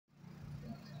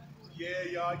Yeah,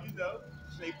 y'all, you know,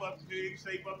 shape up pig,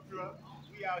 shape up truck.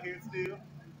 We out here still.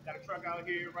 Got a truck out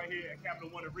here, right here at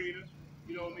Capital One Arena.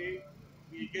 You know what I mean?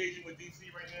 We engaging with DC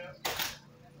right now.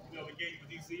 You know, engaging with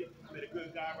DC. I met a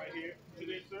good guy right here. What's your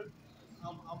name, sir?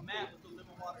 I'm Matt with the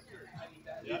Living Water Church.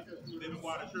 Yeah, Living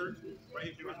Water Church.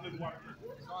 Right here, where's Living Water Church?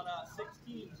 It's on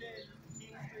 1610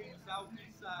 King Street,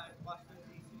 southeast side, Washington,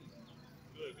 D.C.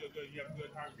 Good. You have a good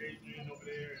congregation over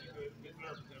there and a good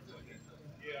service and everything like that.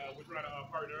 Yeah, we're trying to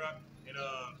partner up and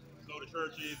go to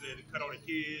churches and cut on the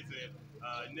kids and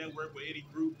network with any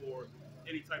group or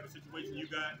any type of situation you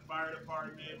got. Fire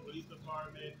department, police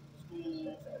department,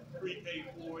 schools, pre-K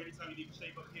for. Anytime you need to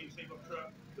shape up king, shape up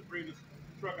truck to bring this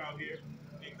truck out here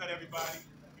and cut everybody.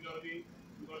 You know what I mean?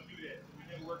 We're gonna do that.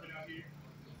 So we're working out here.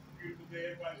 Beautiful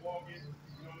day. Everybody walking.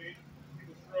 You know what I mean?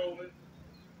 People strolling.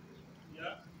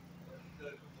 Yeah.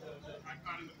 The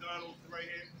iconic McDonald's right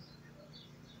here.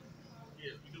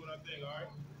 Yes, we're doing our thing, all right?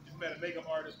 Just met a makeup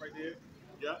artist right there.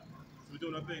 Yeah. So we're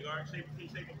doing our thing, all right? Shape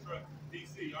Up Truck,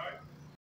 DC, all right?